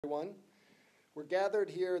Everyone. We're gathered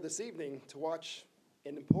here this evening to watch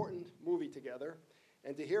an important movie together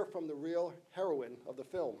and to hear from the real heroine of the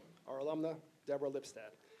film, our alumna, Deborah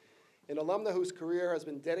Lipstadt, an alumna whose career has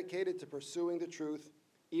been dedicated to pursuing the truth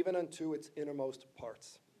even unto its innermost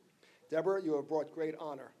parts. Deborah, you have brought great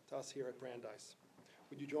honor to us here at Brandeis.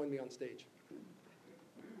 Would you join me on stage?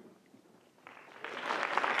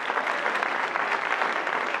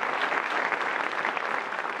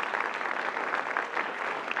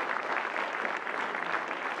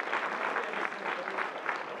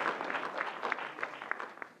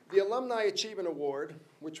 The Alumni Achievement Award,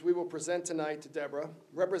 which we will present tonight to Deborah,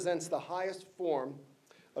 represents the highest form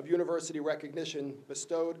of university recognition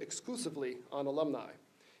bestowed exclusively on alumni.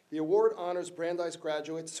 The award honors Brandeis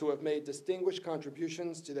graduates who have made distinguished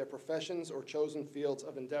contributions to their professions or chosen fields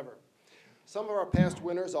of endeavor. Some of our past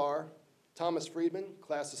winners are Thomas Friedman,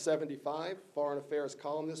 class of '75, foreign affairs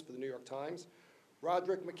columnist for the New York Times;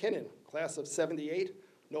 Roderick McKinnon, class of '78,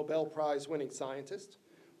 Nobel Prize winning scientist;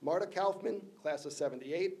 Marta Kaufman, class of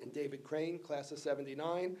 '78, and David Crane, class of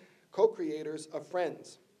 '79, co-creators of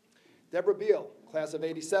Friends. Deborah Beal, class of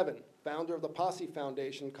 '87, founder of the Posse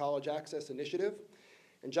Foundation College Access Initiative;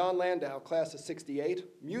 and John Landau, class of '68,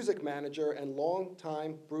 music manager and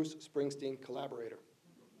longtime Bruce Springsteen collaborator.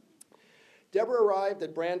 Deborah arrived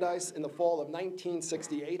at Brandeis in the fall of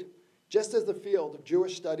 1968, just as the field of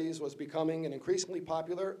Jewish studies was becoming an increasingly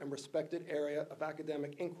popular and respected area of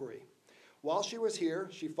academic inquiry. While she was here,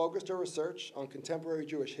 she focused her research on contemporary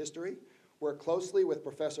Jewish history, worked closely with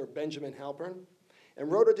Professor Benjamin Halpern,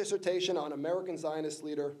 and wrote a dissertation on American Zionist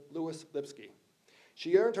leader Louis Lipsky.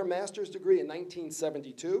 She earned her master's degree in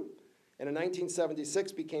 1972, and in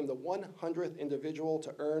 1976 became the 100th individual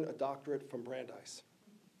to earn a doctorate from Brandeis.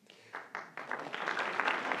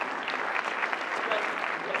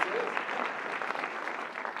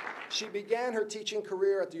 She began her teaching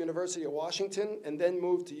career at the University of Washington and then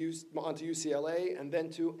moved on to UCLA and then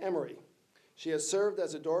to Emory. She has served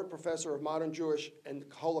as a Dordt Professor of Modern Jewish and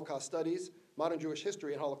Holocaust Studies, Modern Jewish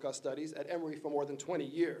History and Holocaust Studies at Emory for more than 20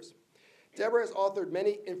 years. Deborah has authored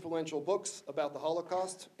many influential books about the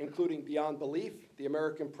Holocaust, including Beyond Belief, The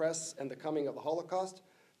American Press and the Coming of the Holocaust,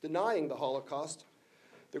 Denying the Holocaust,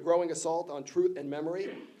 The Growing Assault on Truth and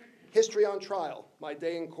Memory, History on Trial, My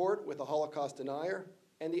Day in Court with a Holocaust Denier,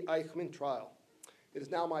 and the Eichmann Trial. It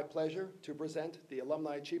is now my pleasure to present the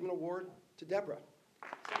Alumni Achievement Award to Deborah.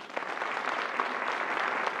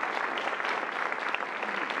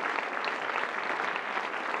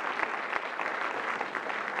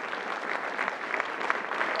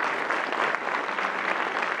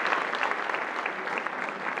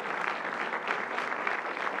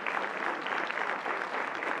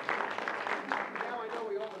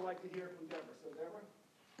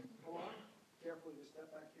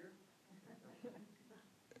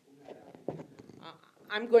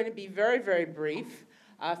 I'm going to be very, very brief.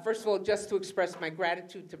 First of all, just to express my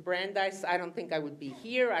gratitude to Brandeis. I don't think I would be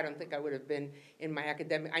here. I don't think I would have been in my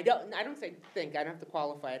academic. I don't say think. I don't have to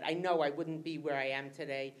qualify it. I know I wouldn't be where I am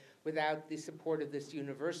today without the support of this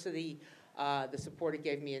university, the support it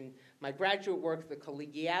gave me in my graduate work, the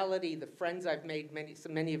collegiality, the friends I've made,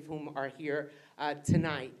 many of whom are here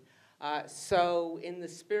tonight. So in the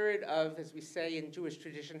spirit of, as we say in Jewish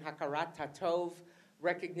tradition, hakarat hatov,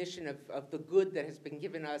 recognition of the good that has been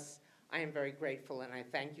given us, I am very grateful, and I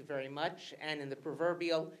thank you very much. And in the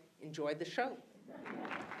proverbial, enjoy the show. It's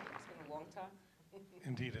been a long time.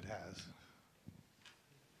 Indeed it has.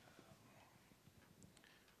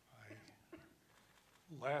 I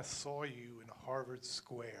last saw you in Harvard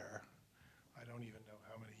Square. I don't even know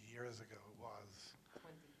how many years ago it was.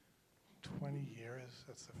 20 years?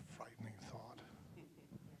 That's a frightening thought.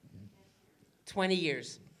 20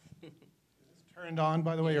 years. Turned on,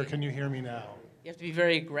 by the way, or can you hear me now? You have to be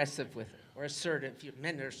very aggressive with it, or assertive.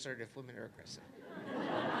 Men are assertive, women are aggressive.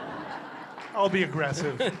 I'll be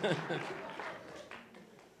aggressive.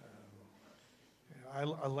 I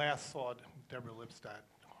last saw Deborah Lipstadt,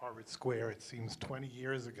 Harvard Square, it seems 20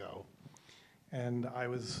 years ago, and I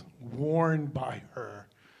was warned by her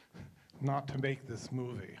not to make this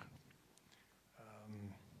movie.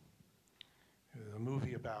 It was a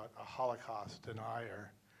movie about a Holocaust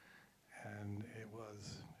denier. And it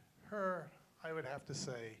was her, I would have to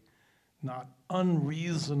say, not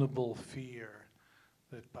unreasonable fear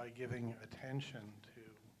that by giving attention to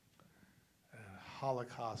a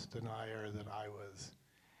Holocaust denier that I was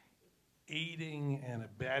aiding and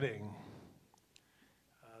abetting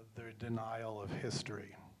their denial of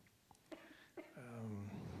history.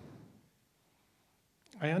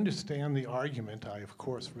 I understand the argument. I, of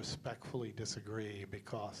course, respectfully disagree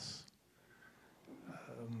because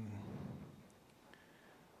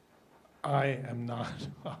I am not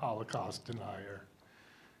a Holocaust denier.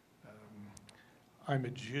 I'm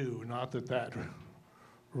a Jew, not that that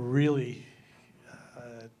really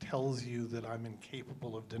tells you that I'm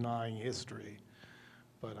incapable of denying history,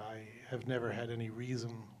 but I have never had any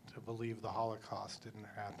reason to believe the Holocaust didn't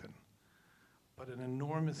happen. But an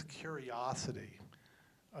enormous curiosity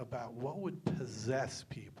about what would possess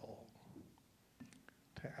people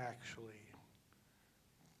to actually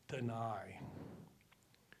deny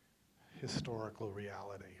historical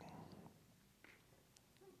reality.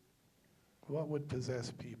 What would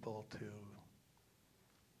possess people to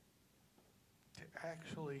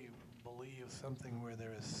actually believe something where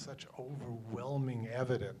there is such overwhelming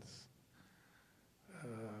evidence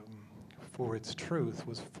for its truth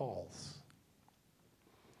was false?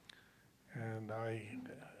 And I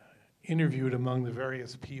interviewed among the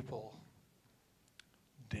various people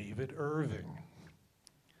David Irving.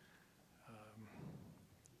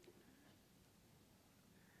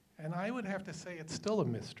 And I would have to say it's still a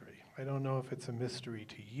mystery. I don't know if it's a mystery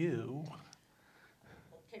to you.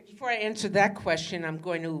 Okay, before I answer that question, I'm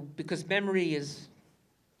going to, because memory is,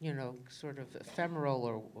 you know, sort of ephemeral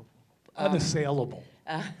or Unassailable.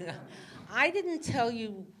 I didn't tell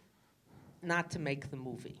you not to make the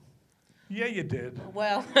movie. Yeah, you did.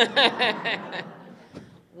 Well,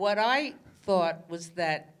 what I thought was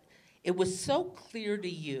that it was so clear to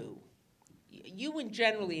you, you and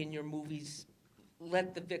generally in your movies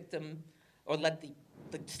let the victim or let the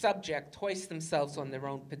subject hoist themselves on their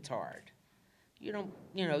own petard. You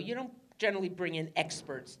don't generally bring in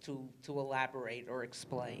experts to elaborate or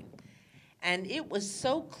explain. And it was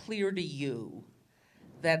so clear to you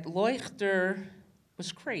that Leuchter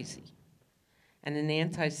was crazy and an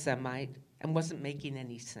anti-Semite and wasn't making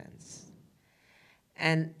any sense.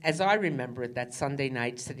 And as I remember it, that Sunday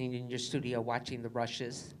night sitting in your studio watching the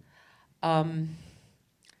rushes,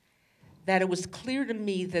 that it was clear to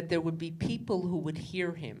me that there would be people who would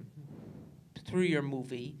hear him through your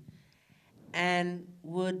movie and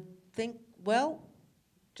would think, well,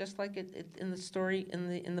 just like it in the story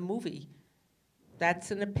in the movie,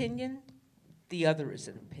 that's an opinion, the other is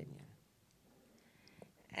an opinion.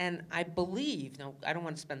 And I believe, now I don't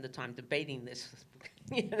want to spend the time debating this.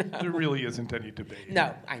 You know. There really isn't any debate.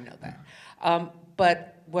 No, I know that.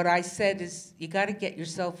 But what I said is you got to get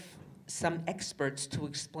yourself some experts to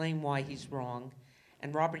explain why he's wrong.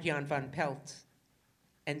 And Robert Jan van Pelt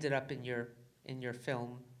ended up in your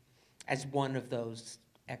film as one of those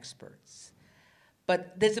experts.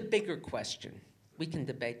 But there's a bigger question. We can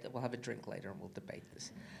debate that. We'll have a drink later and we'll debate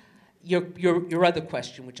this. Your other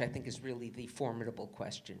question, which I think is really the formidable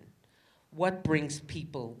question, what brings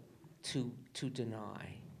people to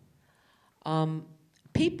deny?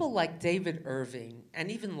 People like David Irving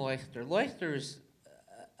and even Leuchter. Leuchter is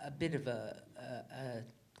a bit of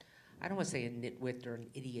I don't want to say a nitwit or an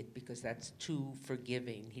idiot because that's too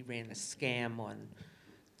forgiving. He ran a scam on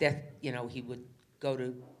death. You know, he would go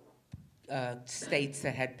to states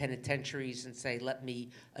that had penitentiaries and say, let me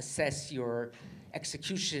assess your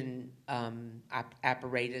execution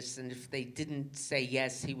apparatus. And if they didn't say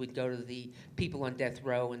yes, he would go to the people on death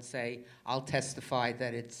row and say, I'll testify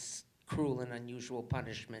that it's cruel and unusual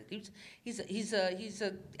punishment.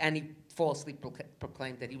 And he falsely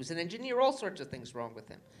proclaimed that he was an engineer, all sorts of things wrong with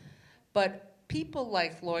him. But people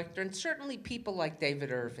like Leuchter, and certainly people like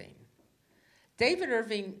David Irving, David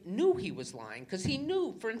Irving knew he was lying, because he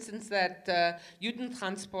knew, for instance, that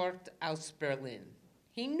Judentransport aus Berlin.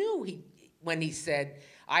 He knew when he said,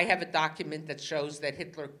 I have a document that shows that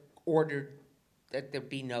Hitler ordered that there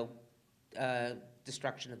be no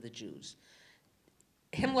destruction of the Jews.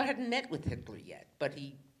 Himmler hadn't met with Hitler yet, but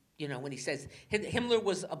he, you know, when he says Himmler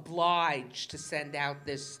was obliged to send out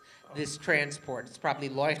this transport, it's probably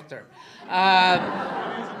Leuchter.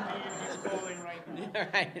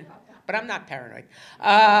 Right. But I'm not paranoid.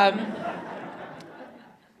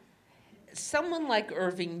 Someone like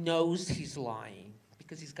Irving knows he's lying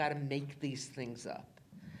because he's got to make these things up.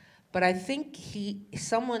 But I think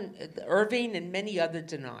Irving and many other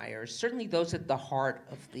deniers, certainly those at the heart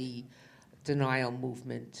of the denial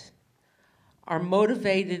movement, are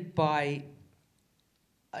motivated by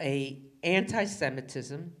an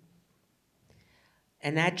anti-Semitism,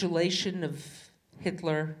 an adulation of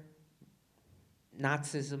Hitler,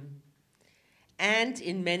 Nazism, and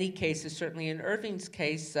in many cases, certainly in Irving's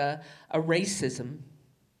case, a racism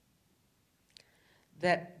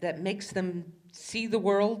that makes them see the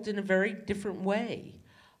world in a very different way,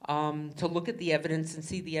 to look at the evidence and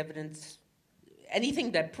see the evidence.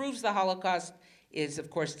 Anything that proves the Holocaust is, of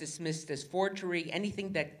course, dismissed as forgery.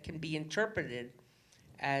 Anything that can be interpreted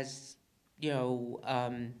as,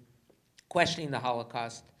 questioning the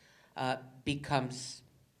Holocaust becomes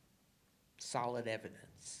solid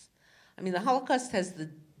evidence. I mean, the Holocaust has the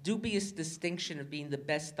dubious distinction of being the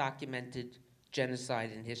best documented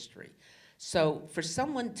genocide in history. So for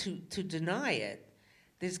someone to deny it,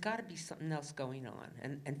 there's got to be something else going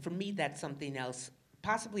on. And for me, that something else,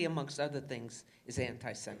 possibly amongst other things, is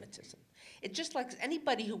anti-Semitism. It's just like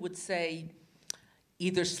anybody who would say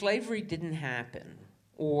either slavery didn't happen,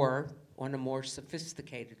 or on a more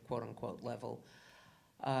sophisticated, quote unquote, level,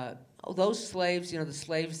 those slaves, the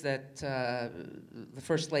slaves that the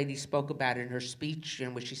First Lady spoke about in her speech,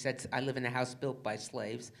 in which she said, "I live in a house built by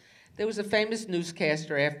slaves." There was a famous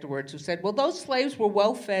newscaster afterwards who said, "Well, those slaves were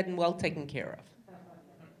well fed and well taken care of."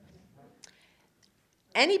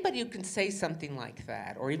 Anybody who can say something like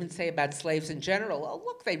that, or even say about slaves in general, "Oh,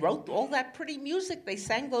 look, they wrote all that pretty music. They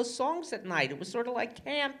sang those songs at night. It was sort of like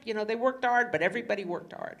camp. They worked hard, but everybody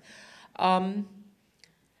worked hard."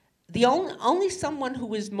 The only someone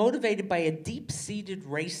who is motivated by a deep-seated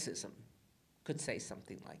racism could say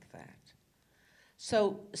something like that.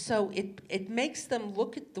 So it makes them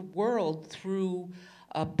look at the world through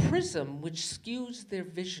a prism which skews their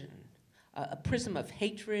vision, a prism of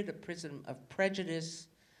hatred, a prism of prejudice,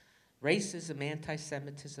 racism,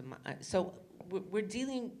 anti-Semitism. So we're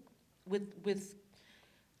dealing with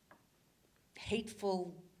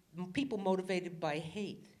hateful people motivated by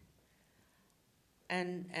hate.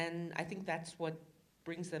 And I think that's what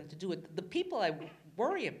brings them to do it. The people I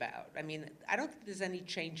worry about, I mean, I don't think there's any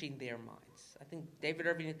changing their minds. I think David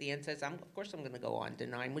Irving at the end says, of course I'm going to go on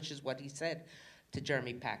denying, which is what he said to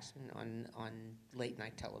Jeremy Paxman on late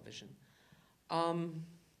night television. I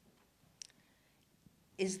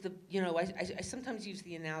sometimes use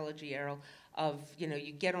the analogy, Errol, of,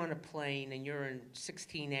 you get on a plane and you're in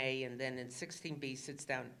 16A and then in 16B sits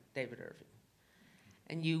down David Irving.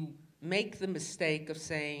 And you make the mistake of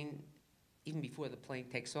saying, even before the plane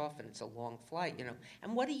takes off and it's a long flight,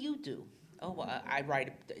 and what do? Oh, I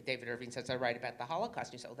write, David Irving says, I write about the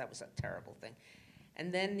Holocaust. And you say, oh, that was a terrible thing.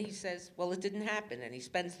 And then he says, well, it didn't happen. And he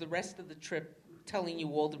spends the rest of the trip telling you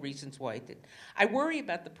all the reasons why it didn't. I worry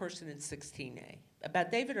about the person in 16A. About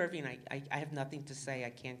David Irving, I have nothing to say. I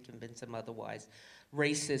can't convince him otherwise.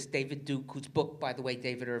 Racist, David Duke, whose book, by the way,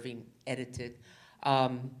 David Irving edited.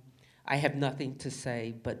 I have nothing to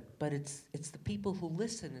say, but it's the people who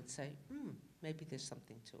listen and say, maybe there's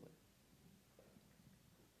something to it.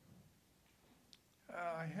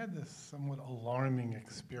 I had this somewhat alarming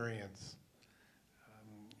experience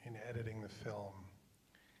in editing the film,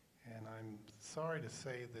 and I'm sorry to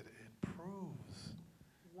say that it proves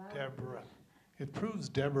Deborah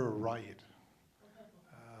right.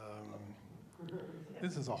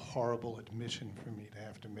 This is a horrible admission for me to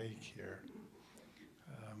have to make here.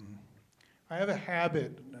 I have a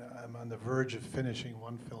habit, I'm on the verge of finishing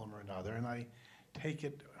one film or another, and I take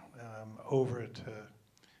it over to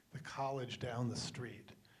the college down the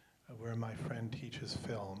street where my friend teaches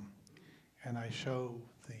film, and I show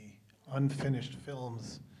the unfinished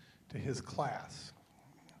films to his class.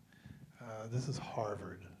 This is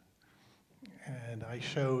Harvard, and I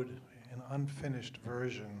showed an unfinished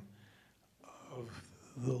version of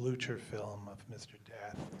the Lucher film of Mr.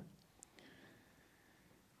 Death.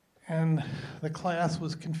 And the class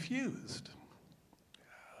was confused.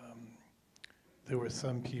 There were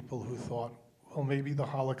some people who thought, well, maybe the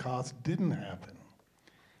Holocaust didn't happen.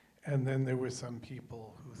 And then there were some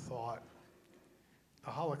people who thought,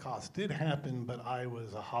 the Holocaust did happen, but I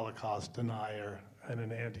was a Holocaust denier and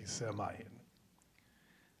an anti-Semite.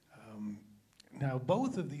 Now,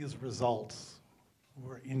 both of these results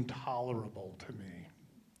were intolerable to me.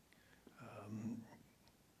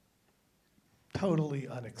 Totally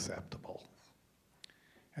unacceptable.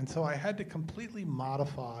 And so I had to completely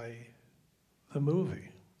modify the movie.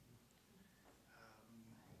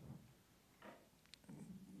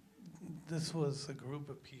 This was a group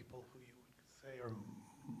of people who you would say are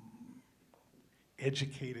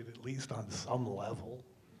educated, at least on some level.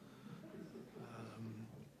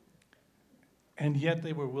 And yet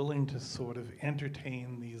they were willing to sort of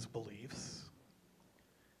entertain these beliefs.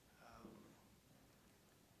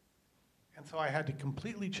 And so I had to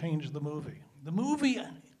completely change the movie. The movie,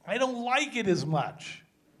 I don't like it as much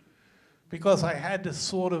because I had to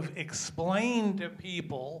sort of explain to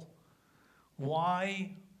people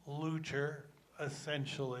why Lucher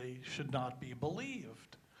essentially should not be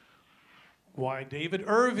believed, why David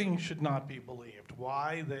Irving should not be believed,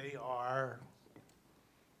 why they are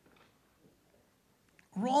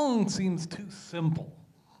wrong seems too simple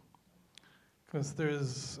because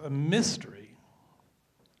there's a mystery.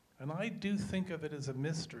 And I do think of it as a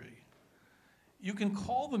mystery. You can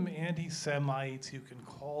call them anti-Semites, you can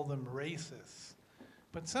call them racists,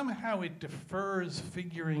 but somehow it defers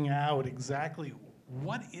figuring out exactly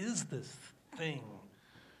what is this thing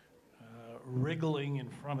wriggling in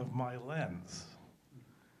front of my lens.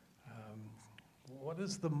 What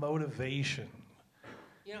is the motivation?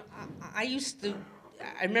 You know, I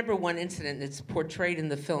remember one incident that's portrayed in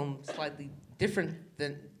the film slightly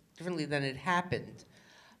differently than it happened.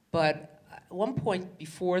 But at one point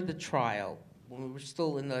before the trial, when we were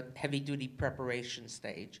still in the heavy-duty preparation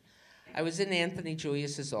stage, I was in Anthony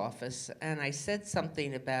Julius's office, and I said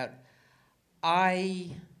something about,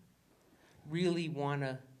 I really want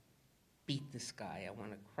to beat this guy. I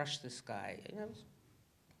want to crush this guy. You know,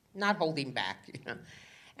 not holding back, you know.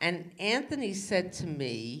 And Anthony said to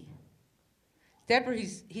me, Deborah,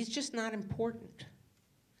 he's just not important.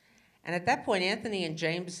 And at that point, Anthony and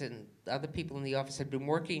James and other people in the office had been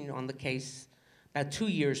working on the case about 2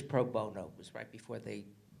 years pro bono. It was right before they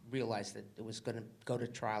realized that it was going to go to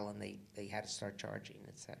trial and they had to start charging,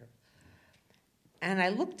 et cetera. And I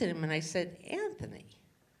looked at him and I said, Anthony,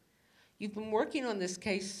 you've been working on this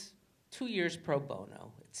case 2 years pro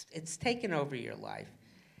bono. It's taken over your life.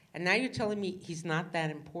 And now you're telling me he's not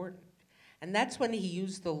that important. And that's when he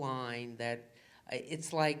used the line that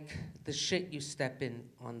it's like the shit you step in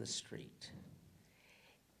on the street.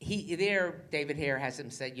 David Hare has him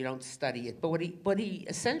said, you don't study it. But what he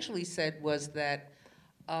essentially said was that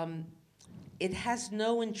it has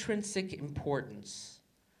no intrinsic importance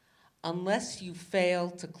unless you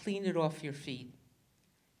fail to clean it off your feet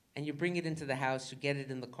and you bring it into the house, you get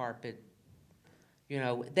it in the carpet, you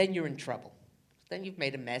know, then you're in trouble. Then you've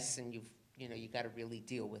made a mess and you got to really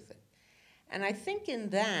deal with it. And I think in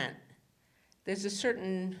that, there's a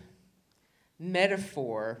certain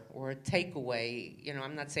metaphor or a takeaway. You know,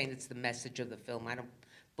 I'm not saying it's the message of the film. I don't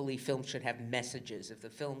believe film should have messages. If the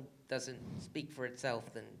film doesn't speak for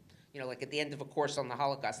itself, then, you know, like at the end of a course on the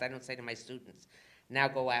Holocaust, I don't say to my students, now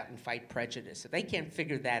go out and fight prejudice. If they can't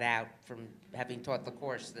figure that out from having taught the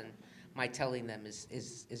course, then my telling them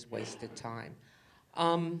is wasted time.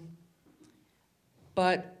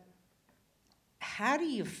 But how do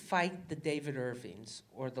you fight the David Irvings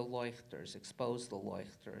or the Leuchters, expose the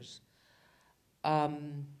Leuchters,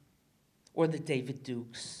 or the David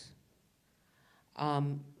Dukes,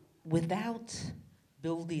 without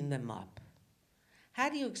building them up? How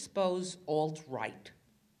do you expose alt-right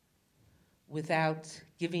without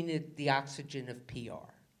giving it the oxygen of PR?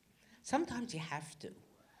 Sometimes you have to.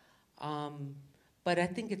 But I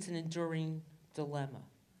think it's an enduring dilemma.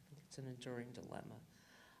 It's an enduring dilemma.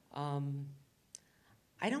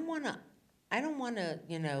 I don't want to,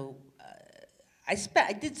 you know,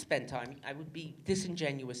 I did spend time. I would be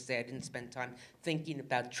disingenuous to say I didn't spend time thinking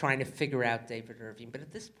about trying to figure out David Irving. But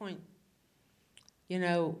at this point, you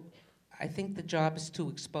know, I think the job is to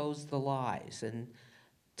expose the lies and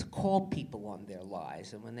to call people on their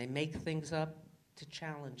lies. And when they make things up, to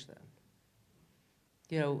challenge them.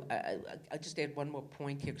 You know, I'll just add one more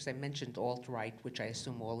point here because I mentioned alt-right, which I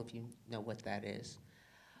assume all of you know what that is.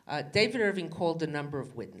 David Irving called a number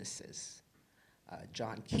of witnesses,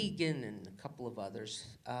 John Keegan and a couple of others,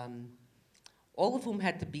 all of whom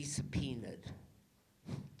had to be subpoenaed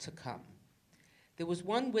to come. There was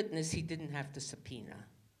one witness he didn't have to subpoena,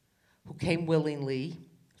 who came willingly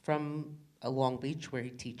from Long Beach, where he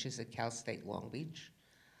teaches at Cal State Long Beach.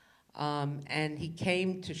 And he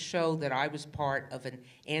came to show that I was part of an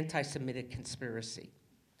anti-Semitic conspiracy.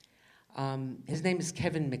 His name is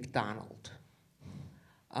Kevin McDonald.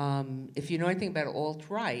 If you know anything about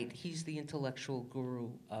alt-right, he's the intellectual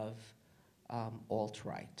guru of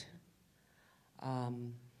alt-right.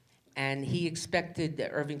 And he expected,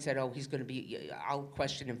 Irving said, oh, he's going to be, I'll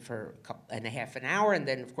question him for half an hour, and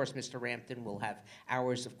then, of course, Mr. Rampton will have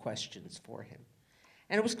hours of questions for him.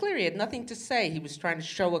 And it was clear he had nothing to say. He was trying to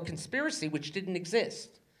show a conspiracy which didn't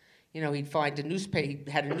exist. You know, he'd find a newspaper,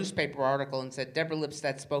 had a newspaper article and said, Deborah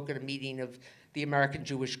Lipstadt spoke at a meeting of the American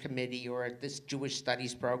Jewish Committee or at this Jewish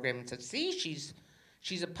Studies program and said, see, she's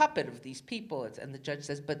a puppet of these people. And the judge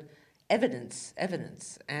says, but evidence,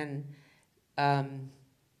 evidence. And then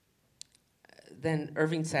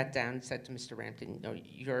Irving sat down and said to Mr. Rampton, no,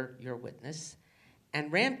 you're a witness. And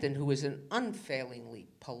Rampton, who was an unfailingly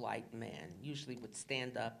polite man, usually would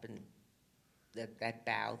stand up and that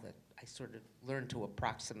bow that I sort of learned to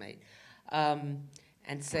approximate, and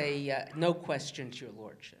say, no questions, your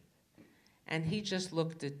lordship. And he just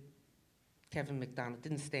looked at Kevin McDonald,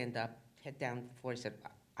 didn't stand up, head down on the floor. He said,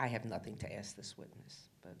 I have nothing to ask this witness.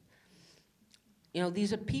 But, you know,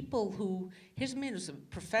 these are people who, here's a man who's a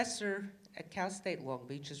professor at Cal State Long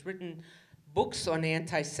Beach, has written books on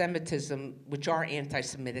anti-Semitism, which are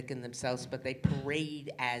anti-Semitic in themselves, but they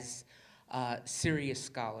parade as serious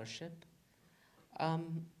scholarship.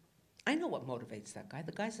 I know what motivates that guy.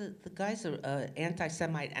 The guy's an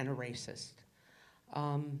anti-Semite and a racist.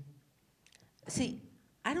 See,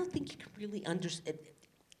 I don't think you can really understand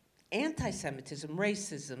anti-Semitism,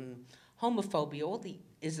 racism, homophobia, all the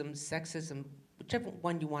isms, sexism, whichever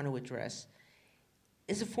one you want to address,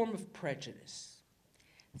 is a form of prejudice.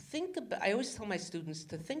 I always tell my students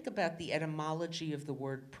to think about the etymology of the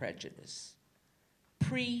word prejudice.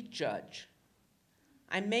 Prejudge.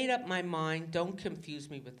 I made up my mind, don't confuse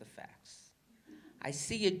me with the facts. I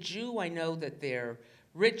see a Jew, I know that they're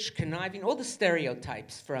rich, conniving, all the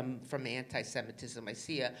stereotypes from anti-Semitism. I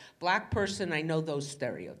see a black person, I know those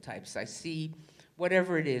stereotypes. I see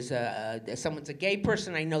whatever it is, someone's a gay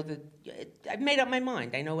person, I know that, I've made up my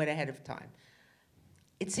mind, I know it ahead of time.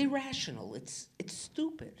 It's irrational, it's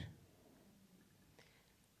stupid.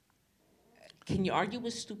 Can you argue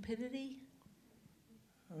with stupidity?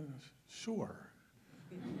 Sure.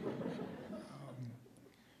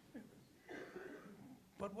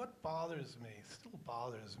 But what bothers me, still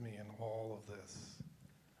bothers me in all of this,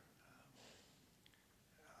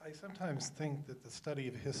 I sometimes think that the study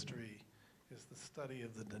of history is the study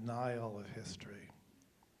of the denial of history.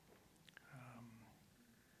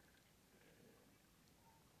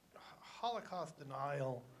 Holocaust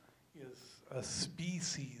denial is a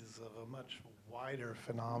species of a much wider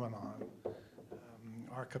phenomenon.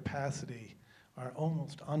 Our capacity, our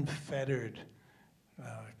almost unfettered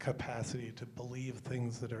capacity to believe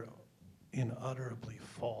things that are unutterably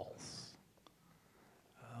false.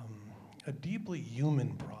 A deeply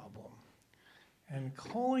human problem. And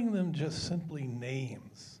calling them just simply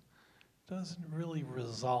names doesn't really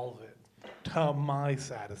resolve it to my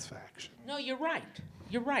satisfaction. No, you're right.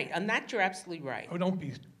 You're right. On that, you're absolutely right. Oh, don't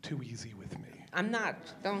be too easy with me. I'm not.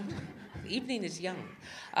 Don't. The evening is young.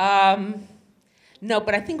 No,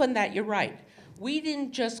 but I think on that, you're right. We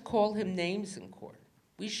didn't just call him names in court.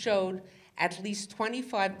 We showed at least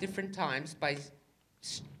 25 different times by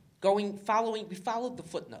we followed the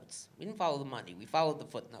footnotes. We didn't follow the money, we followed the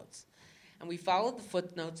footnotes. And we followed the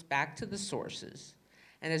footnotes back to the sources.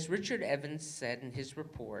 And as Richard Evans said in his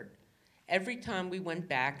report, every time we went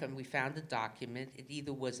back and we found a document, it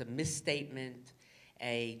either was a misstatement,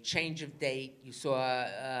 a change of date, you saw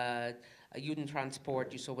a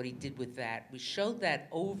Judentransport, you saw what he did with that. We showed that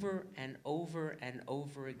over and over and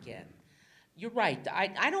over again. You're right.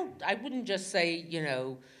 I wouldn't just say,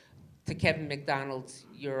 to Kevin McDonald,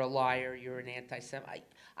 you're a liar, you're an anti-Semite.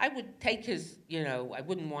 I would take his, I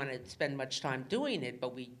wouldn't want to spend much time doing it,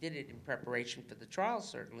 but we did it in preparation for the trial,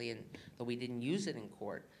 certainly, and though we didn't use it in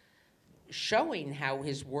court, showing how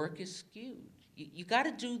his work is skewed. You got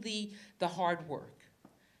to do the hard work.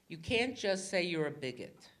 You can't just say you're a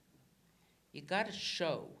bigot. You got to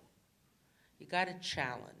show. You got to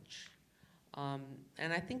challenge.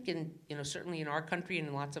 And I think certainly in our country and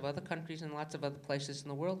in lots of other countries and lots of other places in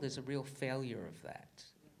the world, there's a real failure of that.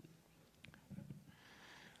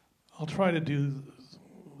 I'll try to do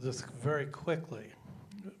this very quickly.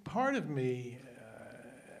 Part of me,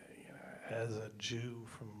 as a Jew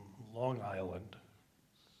from Long Island,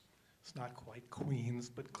 it's not quite Queens,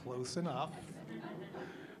 but close enough,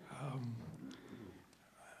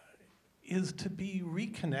 is to be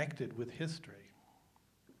reconnected with history.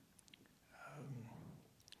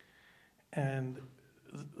 And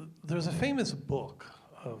there's a famous book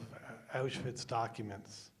of Auschwitz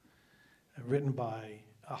documents written by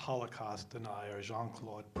a Holocaust denier,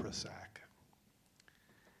 Jean-Claude Prusak.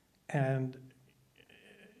 And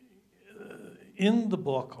in the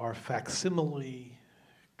book are facsimile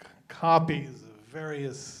copies of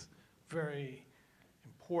various very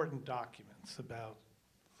important documents about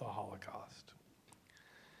the Holocaust.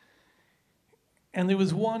 And there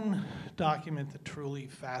was one document that truly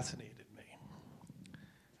fascinated me.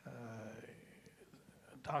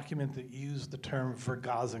 A document that used the term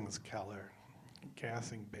Vergasungskeller,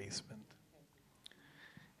 gassing basement.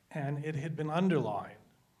 And it had been underlined.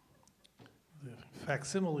 The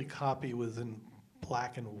facsimile copy was in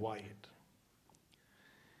black and white.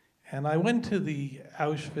 And I went to the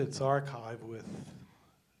Auschwitz archive with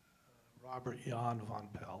Robert Jan von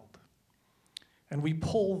Pelt, and we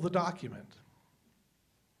pulled the document.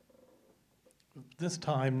 This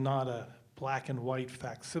time, not a black and white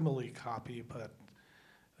facsimile copy, but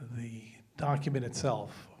the document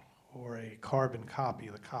itself, or a carbon copy,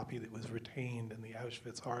 the copy that was retained in the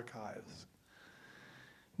Auschwitz archives.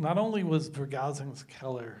 Not only was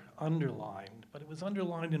Vergasungskeller underlined, but it was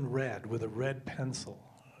underlined in red with a red pencil.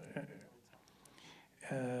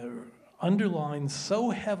 Underlined so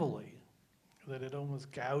heavily that it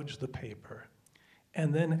almost gouged the paper,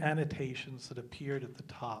 and then annotations that appeared at the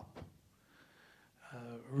top.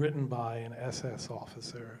 written by an SS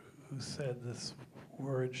officer who said this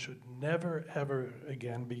word should never, ever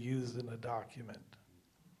again be used in a document.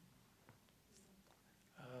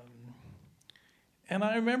 And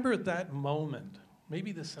I remember at that moment,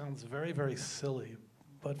 maybe this sounds very, very silly,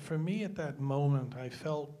 but for me at that moment, I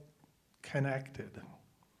felt connected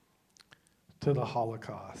to the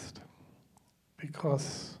Holocaust,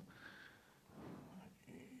 because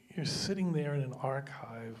you're sitting there in an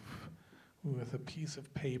archive with a piece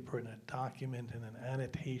of paper and a document and an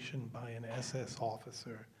annotation by an SS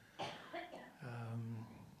officer,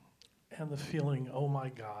 and the feeling, oh my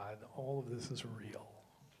God, all of this is real.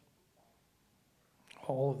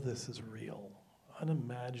 All of this is real,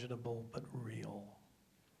 unimaginable but real.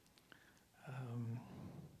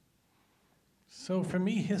 So for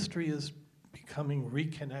me, history is becoming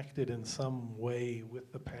reconnected in some way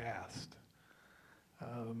with the past.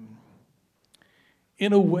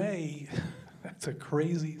 In a way, that's a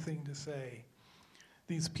crazy thing to say.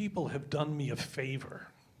 These people have done me a favor,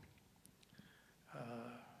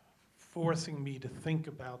 forcing me to think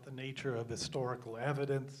about the nature of historical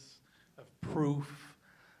evidence, of proof,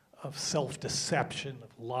 of self-deception, of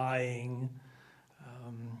lying.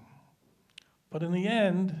 But in the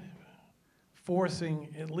end,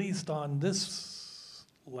 forcing, at least on this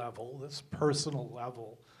level, this personal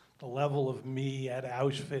level, the level of me at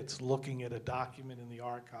Auschwitz looking at a document in the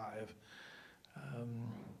archive,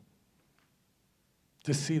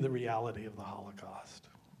 to see the reality of the Holocaust.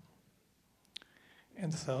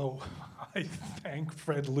 And so I thank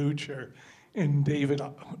Fred Lucher and David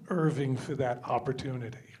Irving for that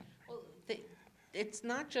opportunity. Well, it's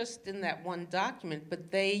not just in that one document,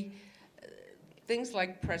 but things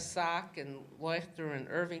like Pressac and Leuchter and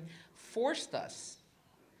Irving forced us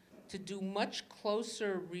to do much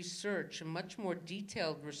closer research and much more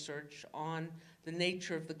detailed research on the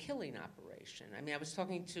nature of the killing operation. I mean, I was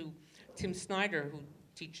talking to Tim Snyder, who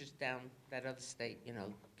teaches down that other state,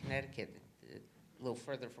 Connecticut, a little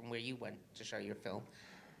further from where you went to show your film.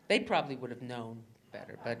 They probably would have known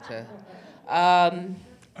better, but...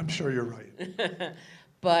 I'm sure you're right.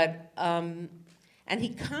 But, and he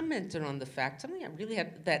commented on the fact, something I really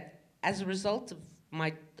had, that as a result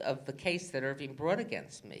of the case that Irving brought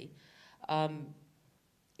against me,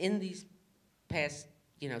 in these past,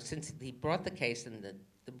 since he brought the case and the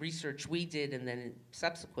research we did and then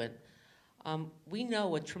subsequent, we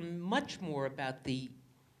know much more about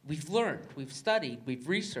we've learned, we've studied, we've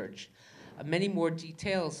researched many more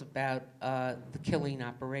details about the killing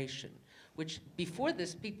operation, which before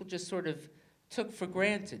this people just sort of took for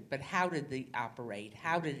granted. But how did they operate?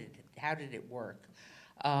 How did it work?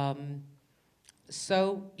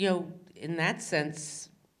 So in that sense,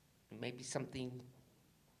 maybe something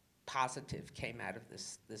positive came out of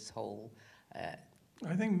this whole.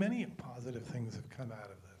 I think many positive things have come out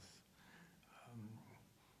of this.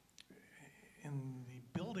 In the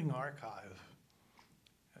building archive,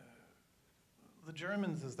 the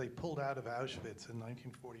Germans, as they pulled out of Auschwitz in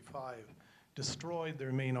 1945, destroyed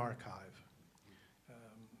their main archive.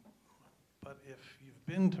 But if you've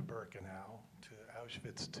been to Birkenau, to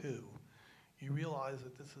Auschwitz II, you realize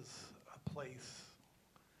that this is a place,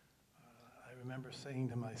 I remember saying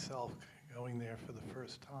to myself, going there for the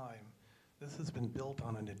first time, this has been built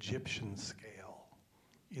on an Egyptian scale.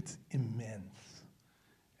 It's immense.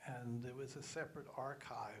 And there was a separate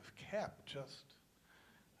archive kept just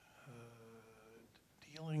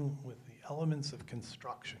dealing with the elements of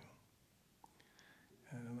construction.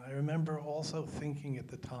 And I remember also thinking at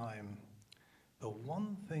the time, the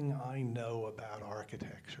one thing I know about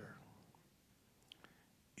architecture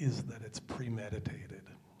is that it's premeditated.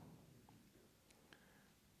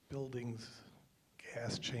 Buildings,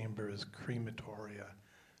 gas chambers, crematoria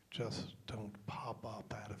just don't pop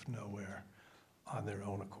up out of nowhere on their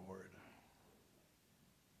own accord.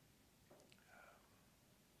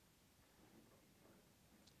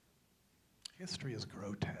 History is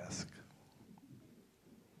grotesque.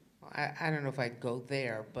 Well, I don't know if I'd go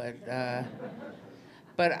there, but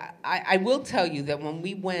I will tell you that when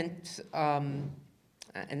we went, and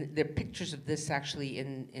there are pictures of this actually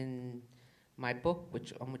in my book,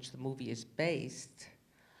 on which the movie is based.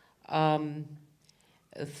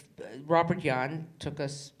 Robert Jan took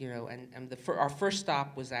us, and our first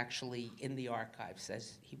stop was actually in the archives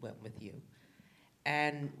as he went with you.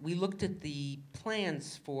 And we looked at the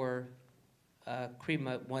plans for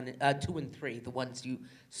Crema 2 and 3, the ones you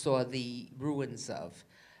saw the ruins of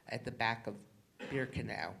at the back of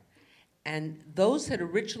Birkenau. And those had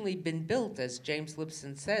originally been built, as James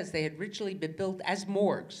Lipstadt says, they had originally been built as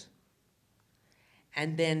morgues.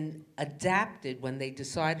 and then adapted when they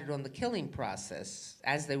decided on the killing process,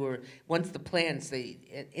 as they were, once the plans, the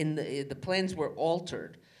plans were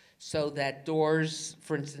altered so that doors,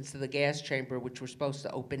 for instance, to the gas chamber, which were supposed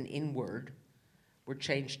to open inward, were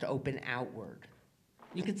changed to open outward.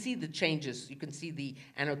 You can see the changes, you can see the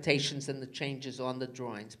annotations and the changes on the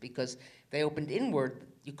drawings, because they opened inward,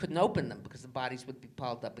 you couldn't open them because the bodies would be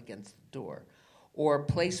piled up against the door. Or a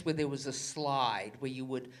place where there was a slide, where you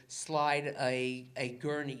would slide a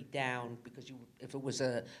gurney down, because if it was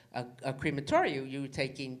a crematorium, you were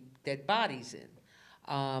taking dead bodies in.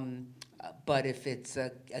 But if it's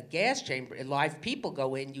a gas chamber, live people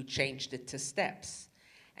go in, you changed it to steps.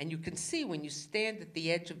 And you can see when you stand at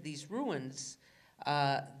the edge of these ruins,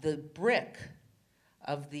 the brick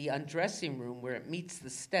of the undressing room where it meets the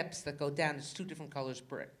steps that go down is two different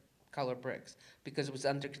color bricks, because it was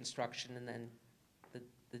under construction and then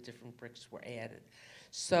the different bricks were added.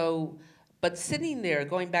 So, but sitting there,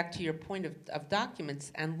 going back to your point of documents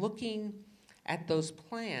and looking at those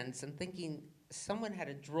plans and thinking someone had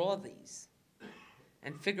to draw these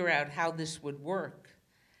and figure out how this would work.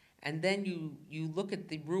 And then you look at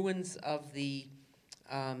the ruins of the,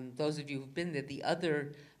 those of you who've been there, the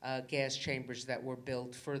other gas chambers that were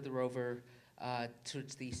built further over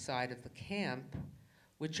towards the side of the camp,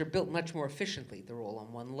 which are built much more efficiently. They're all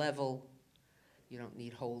on one level. You don't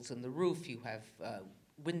need holes in the roof. You have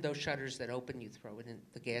window shutters that open. You throw it in,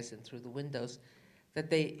 the gas in through the windows.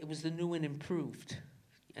 It was the new and improved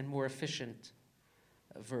and more efficient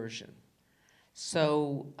version.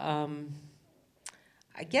 So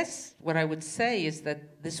I guess what I would say is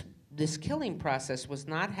that this killing process was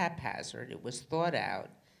not haphazard. It was thought out.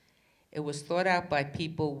 It was thought out by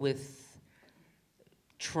people with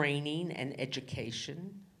training and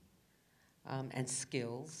education and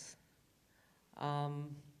skills.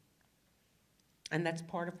 And that's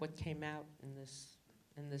part of what came out in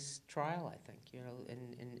this trial, I think, you know,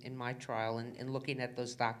 in my trial, and in looking at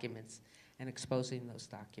those documents and exposing those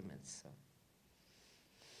documents. So.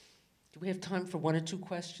 Do we have time for one or two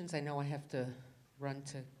questions? I know I have to run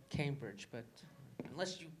to Cambridge, but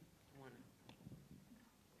unless you want to.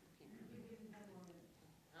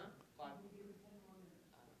 Huh? 5?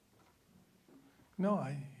 No,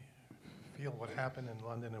 I feel what happened in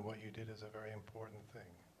London and what you did is a very important thing.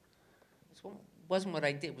 This wasn't what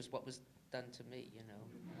I did, it was what was done to me, you know.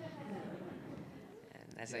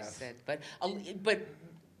 And as yes. I said, but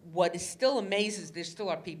what is still amazes, there still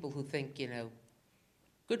are people who think, you know,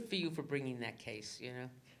 good for you for bringing that case, you know.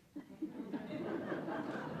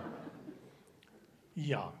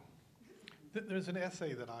 Yeah. There's an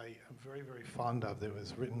essay that I am very, very fond of that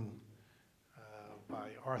was written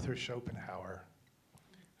by Arthur Schopenhauer.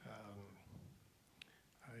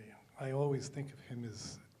 I always think of him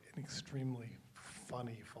as an extremely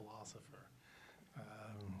funny philosopher.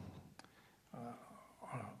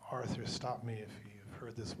 Arthur, stop me if you've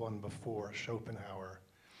heard this one before, Schopenhauer.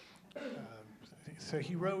 So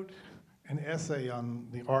he wrote an essay on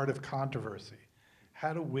the art of controversy,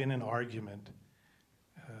 how to win an argument.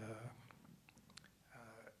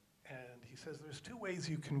 And he says there's two ways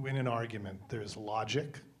you can win an argument. There's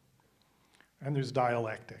logic and there's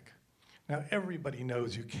dialectic. Now, everybody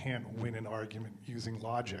knows you can't win an argument using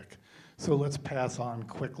logic, so let's pass on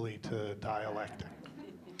quickly to dialectic.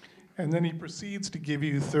 And then he proceeds to give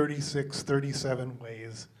you 36, 37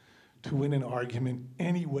 ways to win an argument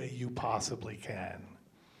any way you possibly can.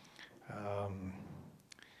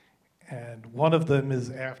 And one of them is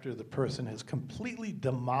after the person has completely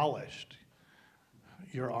demolished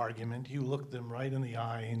your argument, you look them right in the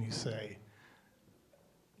eye and you say,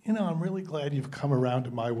 you know, I'm really glad you've come around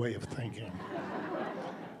to my way of thinking.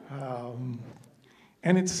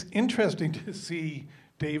 And it's interesting to see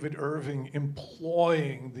David Irving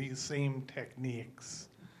employing these same techniques.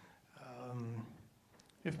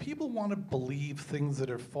 If people want to believe things that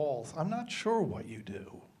are false, I'm not sure what you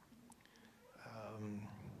do.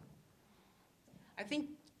 I think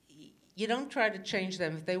you don't try to change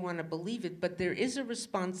them if they want to believe it, but there is a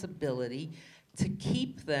responsibility to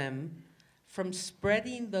keep them from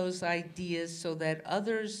spreading those ideas so that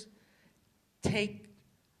others take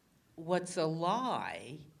what's a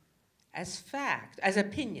lie as fact, as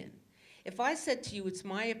opinion. If I said to you, it's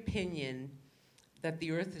my opinion that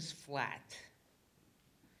the earth is flat,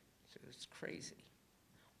 so it's crazy.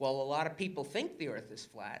 Well, a lot of people think the earth is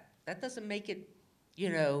flat. That doesn't make it, you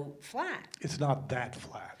know, flat. It's not that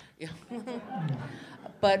flat. Yeah.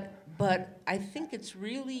 But I think it's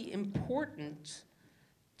really important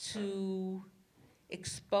to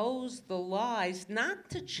expose the lies, not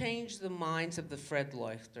to change the minds of the Fred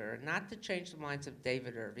Leuchter, not to change the minds of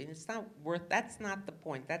David Irving. It's not worth, that's not the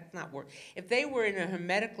point, that's not worth. If they were in a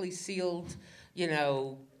hermetically sealed, you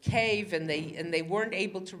know, cave and they weren't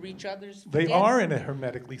able to reach others. They are in a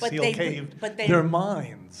hermetically sealed cave. But their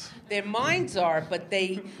minds. Their minds are, but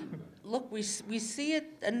they, look, we see it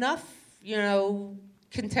enough, you know,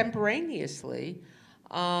 contemporaneously.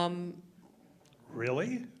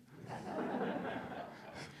 Really?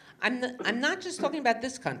 I'm not just talking about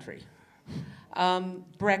this country.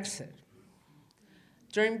 Brexit.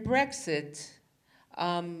 During Brexit,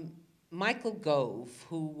 Michael Gove,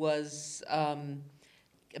 who was a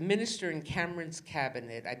minister in Cameron's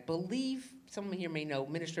cabinet, I believe someone here may know,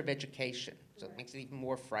 Minister of Education, so it makes it even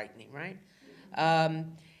more frightening, right?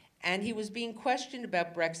 And he was being questioned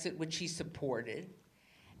about Brexit, which he supported.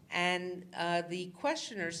 And the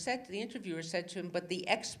interviewer said to him, but the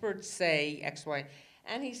experts say X, Y.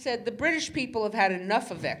 And he said, the British people have had enough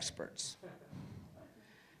of experts,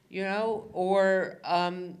 you know, or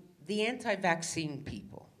the anti-vaccine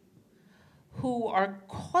people who are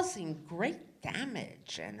causing great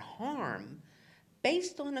damage and harm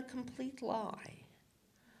based on a complete lie.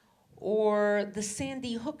 Or the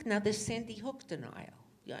Sandy Hook, now there's Sandy Hook denial.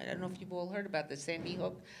 Yeah, I don't know if you've all heard about the Sandy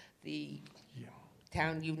Hook, the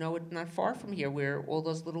town, you know it, not far from here, where all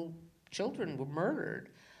those little children were murdered.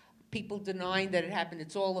 People denying that it happened.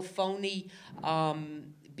 It's all a phony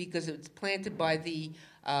because it's planted by the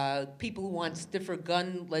people who want stiffer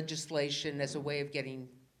gun legislation as a way of getting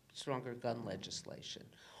stronger gun legislation.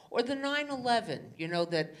 Or the 9/11, you know,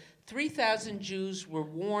 that 3,000 Jews were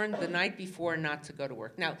warned the night before not to go to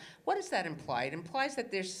work. Now, what does that imply? It implies that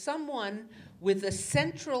there's someone with a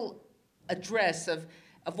central address of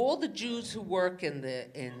all the Jews who work in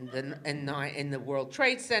the World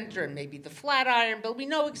Trade Center and maybe the Flatiron Building, we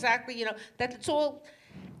know exactly, you know, that it's all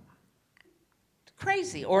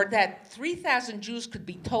crazy, or that 3,000 Jews could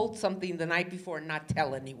be told something the night before and not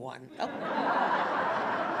tell anyone. Oh.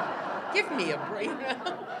 Give me a break.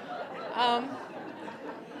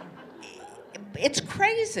 It's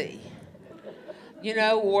crazy, you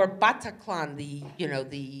know, or Bataclan,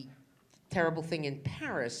 the terrible thing in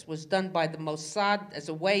Paris was done by the Mossad as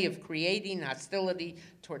a way of creating hostility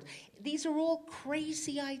towards. These are all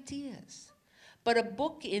crazy ideas. But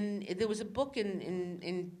there was a book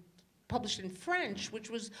published in French, which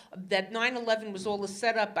was that 9/11 was all a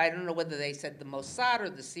setup. I don't know whether they said the Mossad or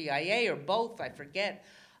the CIA or both, I forget.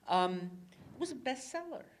 It was a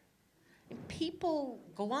bestseller. And people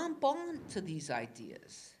glomp on to these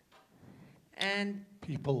ideas. And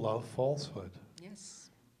people love falsehood. Yes.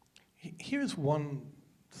 Here's one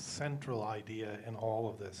central idea in all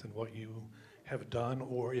of this and what you have done,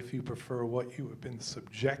 or if you prefer, what you have been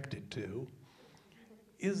subjected to,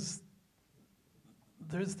 is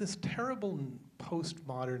there's this terrible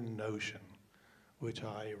postmodern notion, which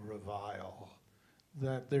I revile,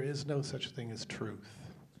 that there is no such thing as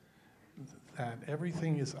truth, that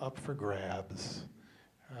everything is up for grabs.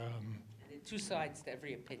 Two sides to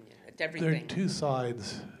every opinion, to everything. There are two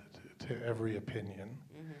sides to every opinion.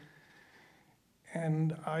 Mm-hmm.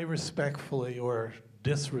 And I respectfully or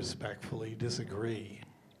disrespectfully disagree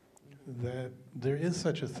that there is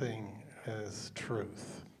such a thing as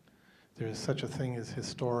truth. There is such a thing as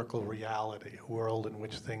historical reality, a world in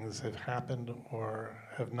which things have happened or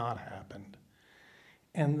have not happened.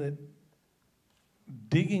 And that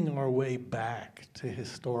digging our way back to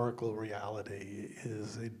historical reality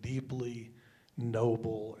is a deeply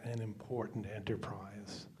noble and important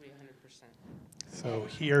enterprise. So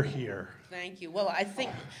here. Thank you. Well, I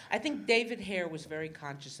think David Hare was very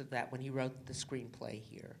conscious of that when he wrote the screenplay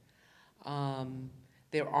here.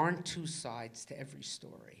 There aren't two sides to every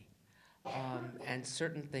story, and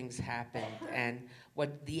certain things happened. And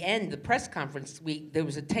the press conference, there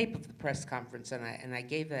was a tape of the press conference, and I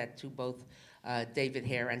gave that to both David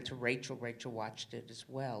Hare and to Rachel. Rachel watched it as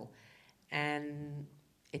well, and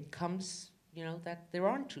it comes, you know, that there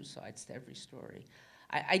aren't two sides to every story.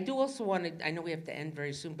 I do also want to, I know we have to end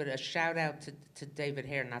very soon, but a shout out to David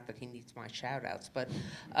Hare, not that he needs my shout outs, but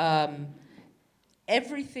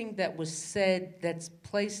everything that was said that's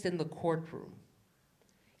placed in the courtroom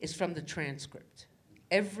is from the transcript.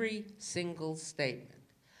 Every single statement.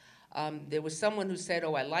 There was someone who said,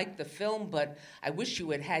 oh, I liked the film, but I wish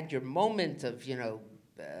you had had your moment of, you know,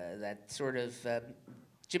 that sort of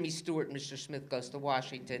Jimmy Stewart, Mr. Smith Goes to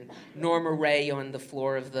Washington, Norma Ray on the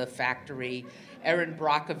floor of the factory, Erin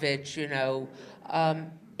Brockovich, you know.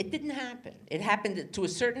 It didn't happen. It happened to a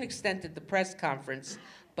certain extent at the press conference,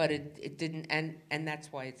 but it didn't, and that's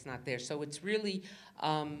why it's not there. So it's really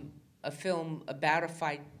a film about a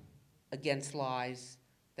fight against lies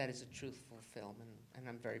that is a truthful film, and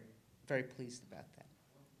I'm very, very pleased about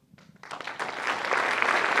that.